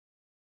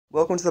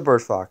Welcome to the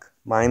Bird Flock.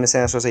 My name is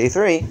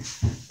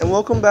Santos83, and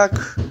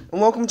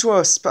welcome to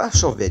a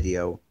special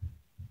video.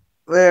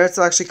 Where it's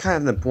actually kind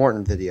of an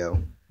important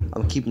video.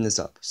 I'm keeping this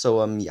up.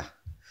 So, yeah.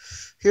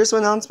 Here's an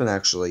announcement,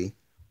 actually.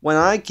 When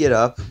I get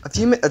up,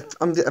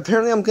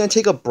 apparently I'm going to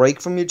take a break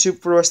from YouTube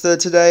for the rest of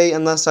today,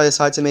 unless I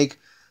decide to make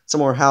some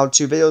more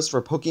how-to videos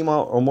for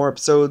Pokemon, or more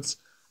episodes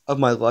of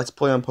my Let's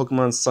Play on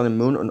Pokemon Sun and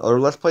Moon, and other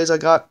Let's Plays I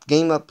got,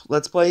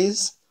 Let's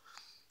Plays.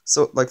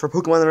 So, like, for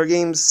Pokemon and other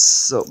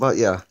games, but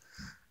yeah.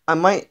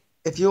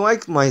 If you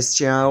like my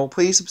channel,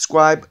 please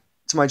subscribe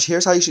to my.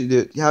 Here's how you should do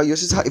it.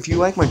 If you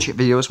like my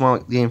videos,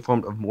 want to get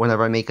informed of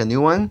whenever I make a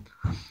new one,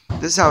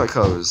 this is how it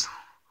goes.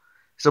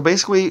 So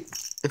basically,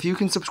 if you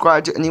can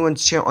subscribe to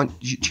anyone's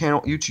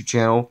YouTube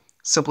channel,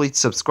 simply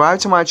subscribe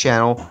to my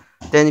channel.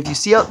 Then if you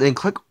see it, then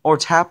click or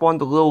tap on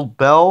the little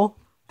bell.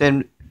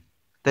 Then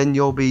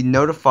you'll be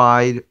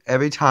notified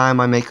every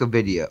time I make a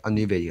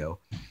new video.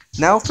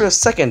 Now for the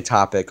second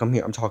topic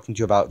I'm talking to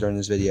you about during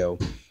this video.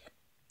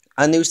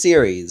 A new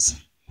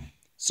series.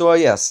 So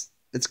yes,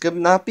 it's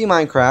gonna not be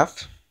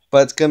Minecraft,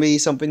 but it's gonna be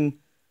something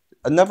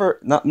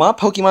not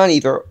Pokemon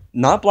either,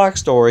 not Black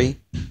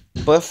Story,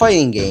 but a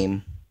fighting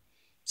game.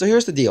 So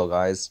here's the deal,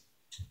 guys.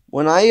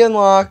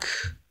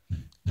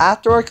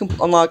 After I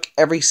unlock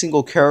every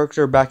single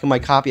character back in my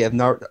copy of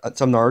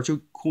some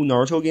cool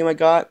Naruto game I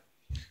got,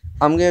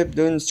 I'm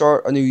gonna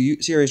start a new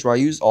series where I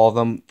use all of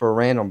them for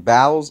random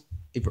battles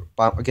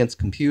against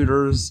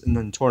computers and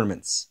then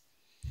tournaments.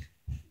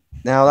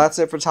 Now that's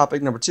it for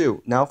topic number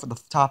 2. Now for the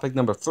topic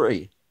number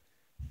 3.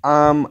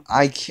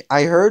 I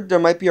heard there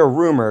might be a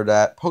rumor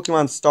that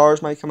Pokemon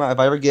Stars might come out. If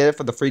I ever get it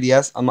for the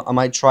 3DS, I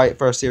might try it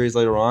for a series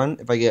later on.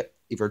 If I get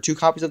either 2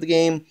 copies of the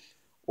game,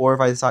 or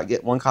if I decide to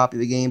get 1 copy of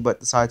the game but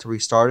decide to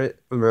restart it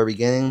from the very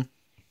beginning.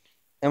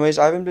 Anyways,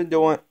 I haven't been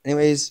doing.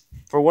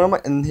 For one of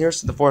my, and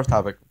here's the 4th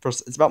topic.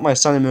 First, it's about my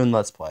Sun and Moon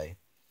Let's Play.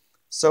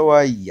 So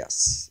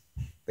yes,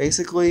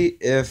 basically,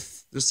 if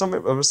there's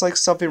something wrong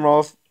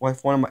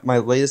with one of my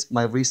last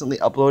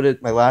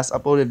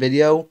uploaded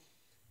video.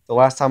 The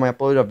last time I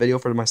uploaded a video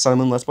for my Sun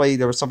and Moon Let's Play,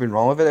 there was something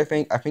wrong with it, I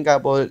think. I think I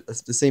uploaded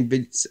the same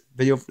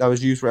video that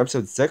was used for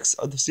episode 6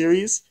 of the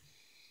series.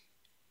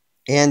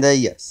 And,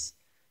 yes.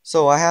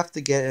 So I have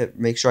to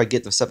make sure I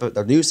get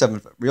the new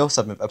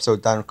 7th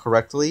episode done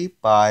correctly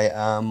by,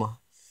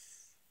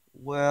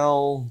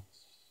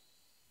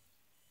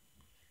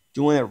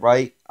 doing it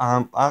right.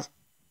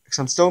 Because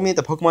I'm still at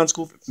the Pokemon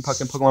School in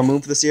Pokemon Moon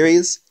for the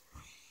series.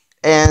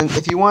 And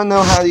if you want to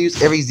know how to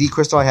use every Z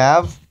Crystal I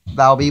have,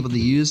 that I'll be able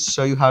to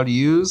show you how to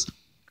use,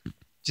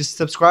 just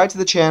subscribe to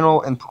the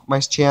channel and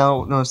my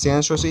channel known as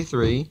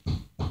Santos83.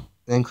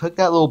 Then click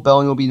that little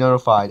bell and you'll be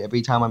notified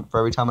every time I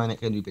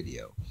make a new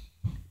video.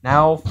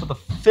 Now for the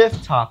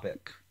 5th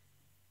topic,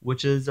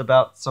 which is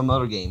about some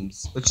other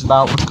games, which is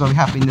about what's going to be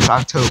happening this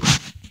October.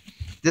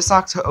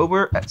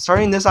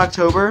 Starting this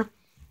October,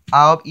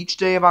 each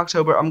day of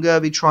October, I'm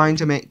gonna be trying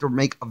to make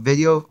a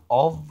video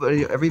of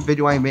every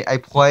video I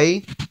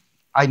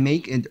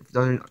make in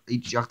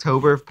each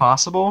October if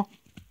possible.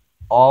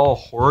 All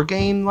horror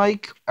game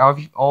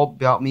all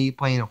about me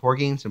playing horror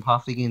games and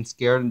possibly getting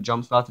scared and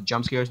jump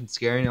scares and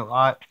scaring a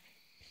lot.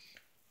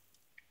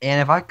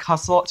 And if I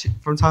cuss a lot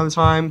from time to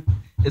time,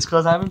 it's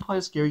because I haven't played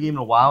a scary game in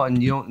a while and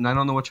I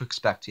don't know what to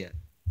expect yet.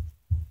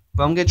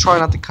 But I'm gonna try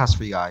not to cuss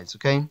for you guys,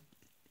 okay?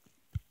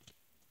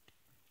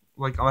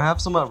 I have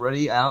some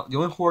already out. The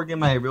only horror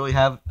game I really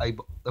have a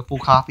full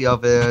copy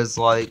of is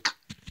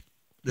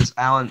this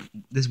one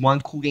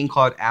cool game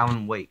called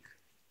Alan Wake.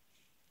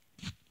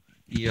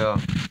 Yeah.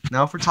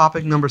 Now for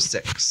topic number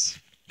 6.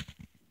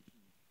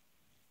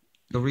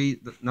 For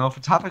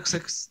topic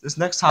 6,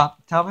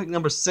 topic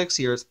number 6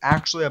 here is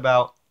actually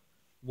about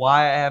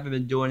why I haven't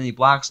been doing any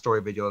Black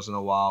Story videos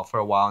for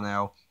a while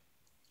now.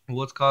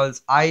 Well, it's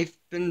because I've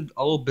been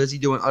a little busy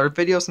doing other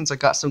videos since I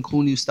got some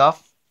cool new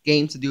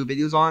games to do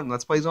videos on,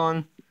 Let's Plays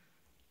on.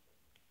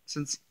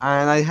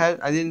 I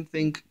didn't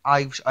think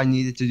I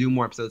needed to do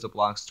more episodes of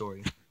Black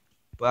Story,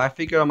 but I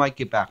figured I might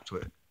get back to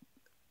it,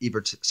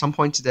 either some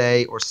point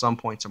today or some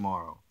point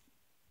tomorrow,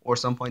 or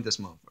some point this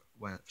month,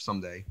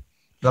 someday.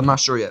 But I'm not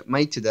sure yet.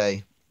 Might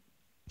today.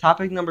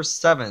 Topic number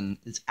 7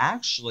 is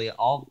actually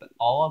all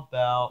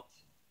about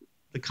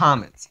the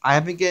comments. I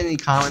haven't getting any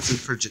comments and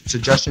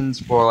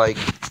suggestions for in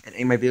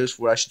any of my videos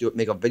for what I should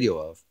make a video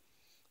of.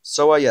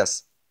 So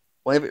yes.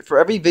 For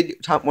every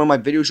one of my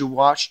videos you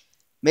watch,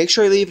 make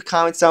sure you leave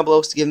comments down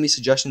below to give me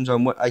suggestions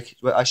on what I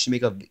should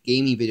make of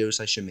gaming videos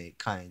I should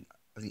make.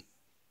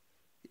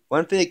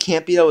 One thing that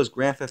can't be though is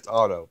Grand Theft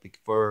Auto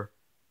for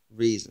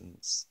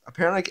reasons.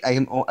 Apparently,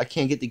 I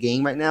can't get the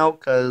game right now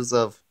because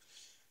of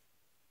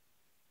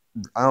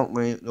I don't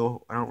really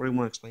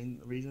want to explain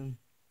the reason.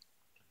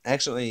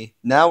 Actually,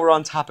 now we're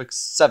on topic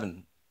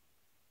 7.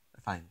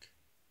 I think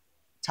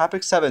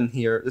topic 7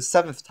 here. The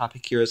 7th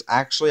topic here is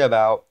actually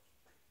about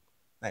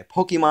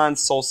Pokemon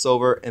Soul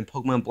Silver and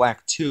Pokemon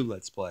Black 2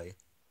 Let's Play.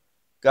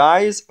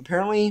 Guys,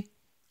 apparently,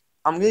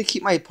 I'm going to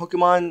keep my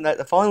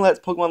the following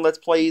Pokemon Let's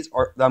Plays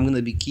that I'm going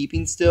to be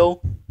keeping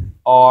still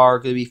are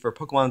going to be for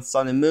Pokemon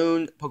Sun and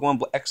Moon,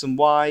 Pokemon X and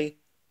Y,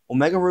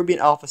 Omega Ruby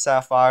and Alpha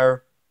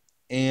Sapphire,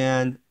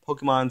 and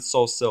Pokemon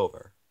Soul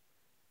Silver.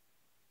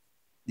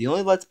 The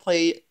only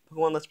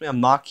Pokemon Let's Play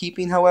I'm not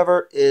keeping,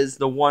 however, is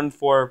the one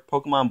for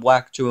Pokemon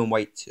Black 2 and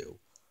White 2.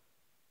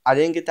 I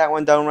didn't get that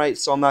one done right,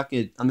 so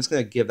I'm just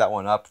gonna give that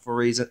one up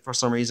for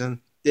some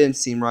reason. Didn't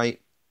seem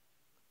right.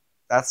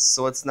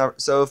 So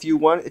if you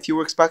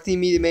were expecting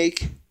me to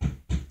make,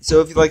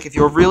 if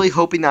you're really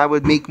hoping that I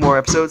would make more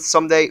episodes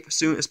someday, as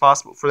soon as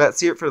possible for that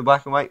series, for the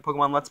Black and White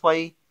Pokemon Let's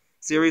Play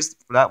series,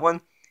 for that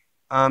one,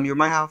 you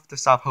might have to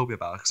stop hoping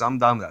about it, because I'm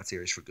done with that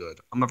series for good.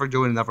 I'm never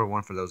doing another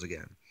one for those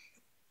again.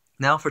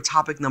 Now for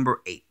topic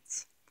number 8,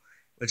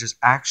 which is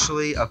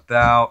actually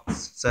about,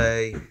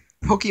 say,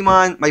 my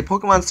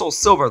Pokemon Soul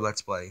Silver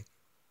Let's Play.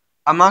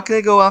 I'm not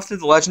going to go after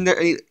as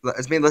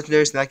many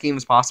legendaries in that game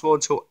as possible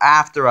until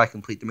after I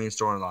complete the main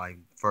storyline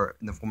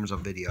in the forms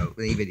of any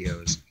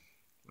videos.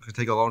 It could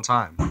take a long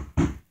time.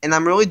 And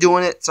I'm really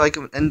doing it so I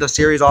can end the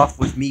series off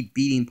with me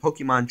beating a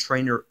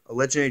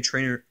legendary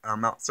trainer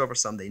Mount Silver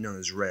someday, known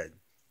as Red.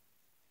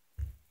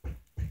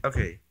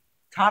 Okay,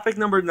 topic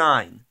number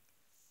 9.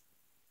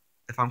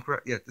 If I'm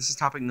correct, yeah, this is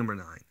topic number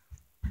 9.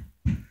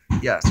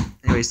 Yes.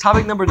 Anyways,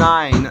 topic number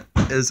 9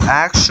 is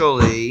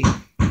actually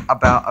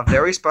about a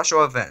very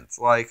special event.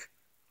 Like,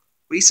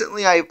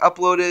 recently I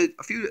uploaded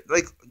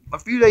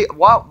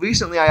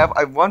recently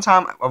at one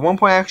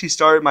point I actually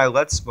started my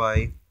Let's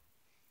Play.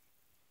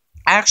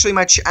 Actually,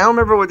 I don't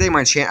remember what day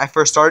I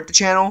first started the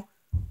channel,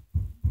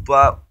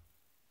 but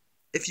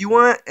if you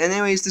want,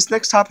 anyways, this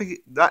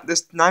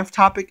 9th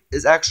topic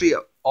is actually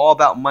all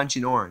about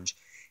Munchkin Orange.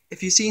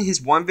 If you've seen his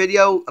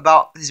video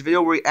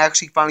where he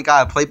actually finally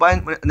got a play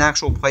button, an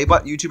actual play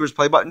button, YouTuber's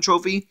play button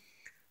trophy,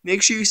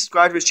 make sure you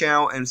subscribe to his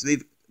channel and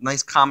leave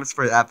nice comments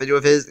for that video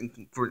of his, and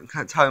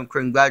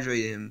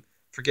congratulate him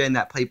for getting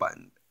that play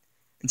button,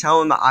 and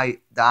tell him that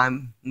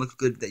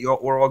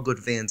we're all good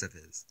fans of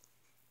his.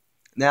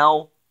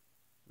 Now,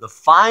 the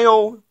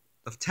final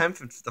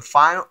topic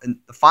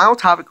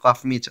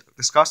left for me to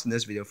discuss in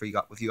this video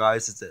with you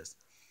guys is this.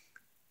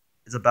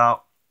 It's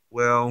about,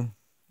 well,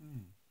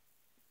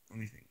 let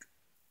me think.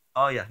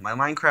 Oh yeah, my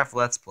Minecraft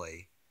Let's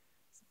Play.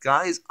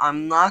 Guys,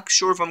 I'm not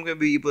sure if I'm going to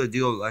be able to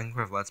do a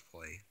Minecraft Let's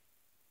Play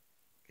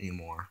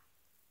anymore.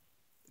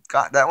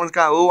 That one's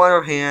got a little out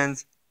of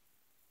hand.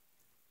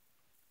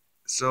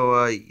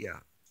 So,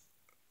 yeah.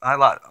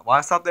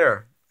 Why stop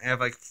there? I have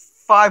like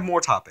 5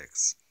 more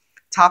topics.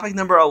 Topic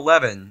number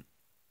 11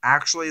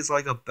 actually is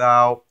like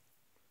about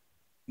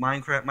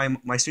Minecraft,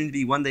 my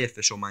soon-to-be one-day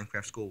official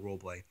Minecraft school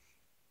roleplay.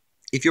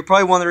 If you're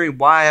probably wondering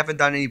why I haven't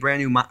done any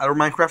brand new other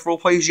Minecraft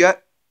roleplays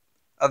yet,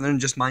 other than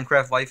just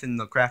Minecraft Life and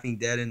the Crafting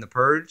Dead and the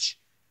Purge,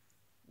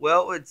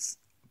 well, it's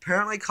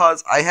apparently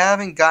because I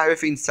haven't got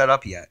everything set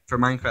up yet for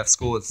Minecraft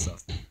school and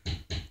stuff.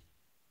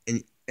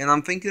 And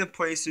I'm thinking of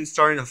pretty soon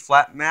starting a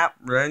flat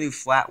map, brand new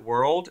flat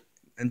world,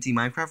 empty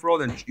Minecraft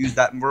world, and use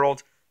that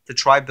world to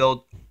try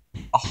build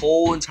a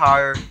whole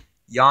entire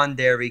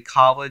Yandere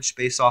college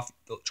based off,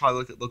 try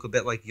to look a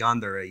bit like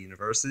Yandere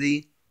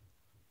University.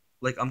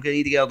 Like, I'm gonna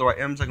need to get all the right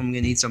items. Like, I'm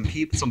gonna need some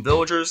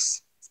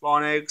villagers,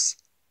 spawn eggs.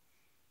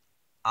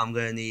 I'm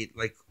gonna need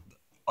like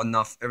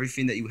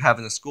everything that you have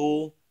in a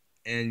school,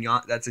 and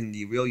that's in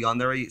the real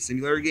Yandere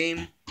simulator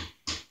game.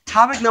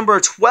 Topic number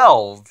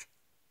 12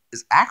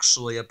 is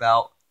actually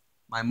about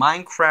my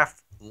Minecraft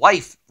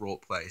Life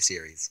roleplay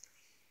series.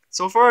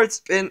 So far, it's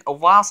been a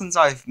while since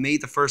I've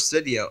made the first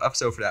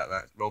episode for that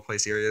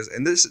roleplay series,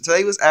 and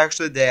today was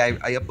actually the day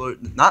I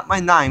uploaded, not my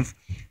 9th,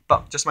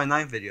 but just my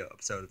 9th video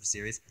episode of the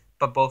series,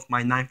 but both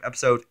my 9th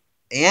episode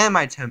and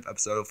my 10th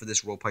episode for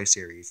this roleplay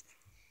series.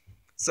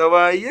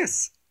 So,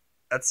 yes,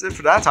 that's it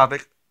for that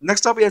topic.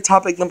 Next up, we have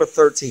topic number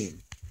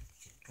 13,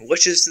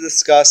 which is to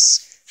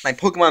discuss my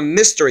Pokemon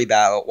Mystery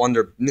Battle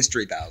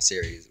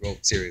series.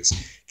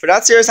 For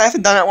that series, I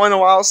haven't done that one in a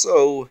while,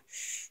 so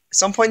at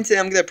some point today,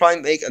 I'm going to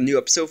probably make a new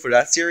episode for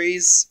that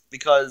series,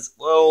 because,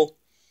 well,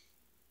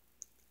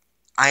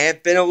 I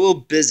have been a little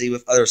busy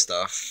with other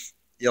stuff.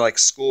 Like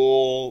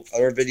school,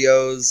 other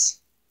videos,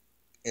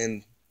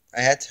 and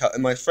I had to,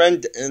 and my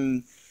friend,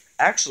 and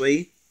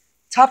actually,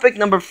 topic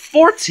number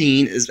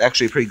 14 is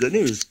actually pretty good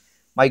news.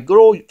 My good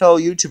old fellow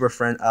YouTuber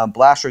friend,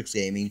 Blastrix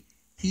Gaming,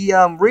 he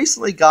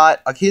recently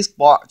got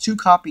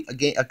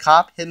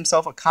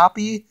himself a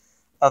copy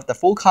of the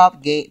full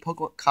copy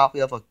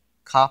of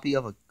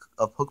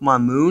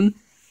Pokemon Moon,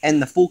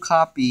 and the full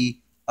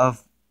copy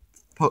of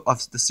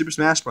the Super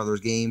Smash Bros.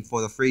 Game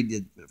for the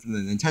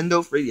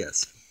Nintendo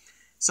 3DS.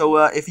 So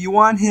if you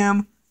want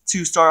him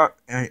to start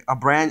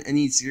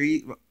any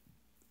series,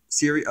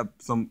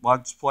 some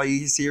Let's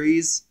Play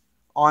series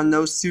on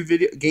those two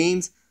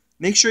games,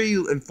 make sure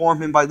you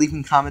inform him by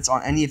leaving comments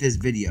on any of his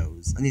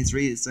videos,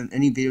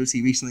 any videos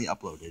he recently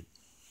uploaded.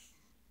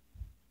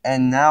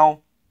 And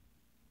now,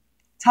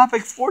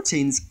 topic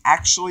 14 is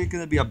actually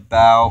going to be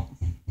about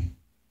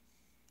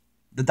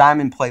the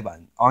diamond play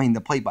button.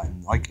 The play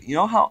button. Like, you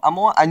know how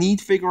I need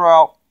to figure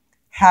out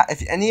how,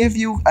 if any of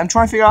you, I'm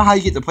trying to figure out how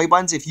you get the play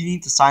buttons, if you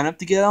need to sign up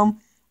to get them,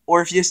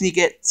 or if you just need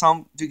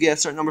to get a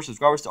certain number of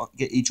subscribers to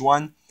get each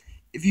one.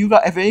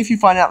 if any of you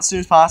find out as soon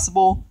as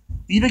possible,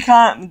 leave a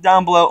comment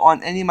down below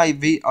on any of my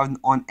on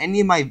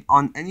any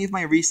of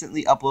my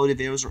recently uploaded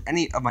videos or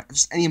any of my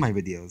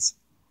videos.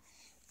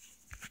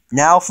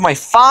 Now for my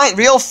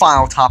real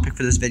final topic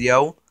for this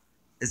video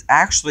is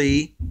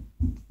actually,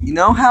 you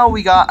know how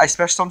we got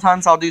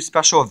sometimes I'll do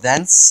special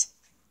events,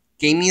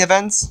 gaming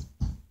events.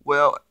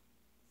 Well,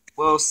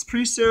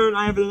 pretty soon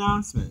I have an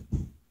announcement.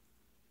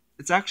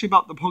 It's actually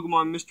about the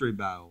Pokemon Mystery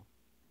Battle.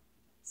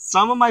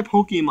 Some of my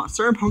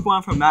certain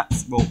Pokemon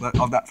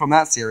from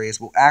that series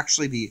will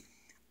actually be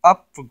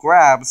up for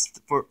grabs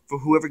for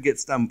whoever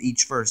gets them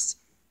each first.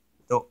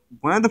 So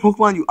one of the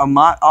Pokemon I'm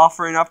not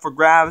offering up for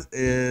grabs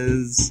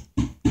is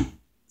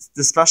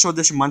the special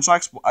edition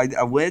Munchlax.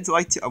 I would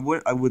like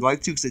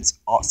to because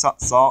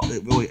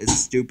it really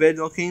is stupid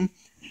looking.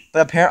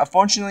 But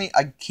unfortunately,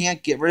 I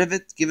can't get rid of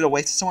it, give it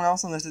away to someone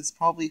else unless it's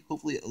hopefully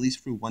at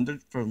least through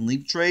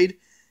League Trade.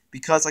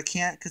 Because I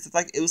can't, because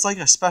it was like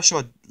a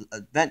special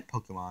event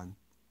Pokemon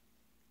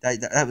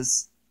that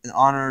was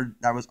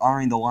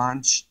honoring the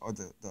launch or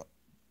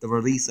the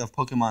release of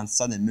Pokemon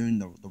Sun and Moon,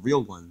 the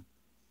real one.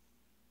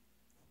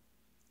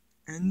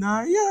 And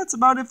yeah, that's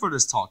about it for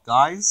this talk,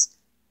 guys.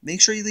 Make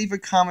sure you leave a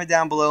comment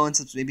down below and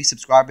maybe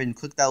subscribe and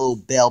click that little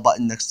bell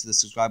button next to the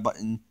subscribe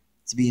button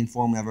to be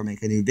informed whenever I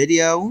make a new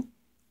video.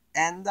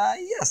 And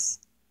yes,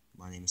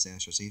 my name is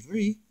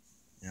Astro-C3,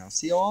 and I'll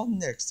see you all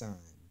next time.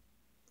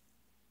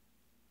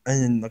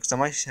 And then next time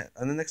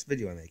the next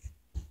video I make.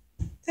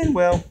 And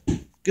well,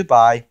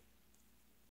 goodbye.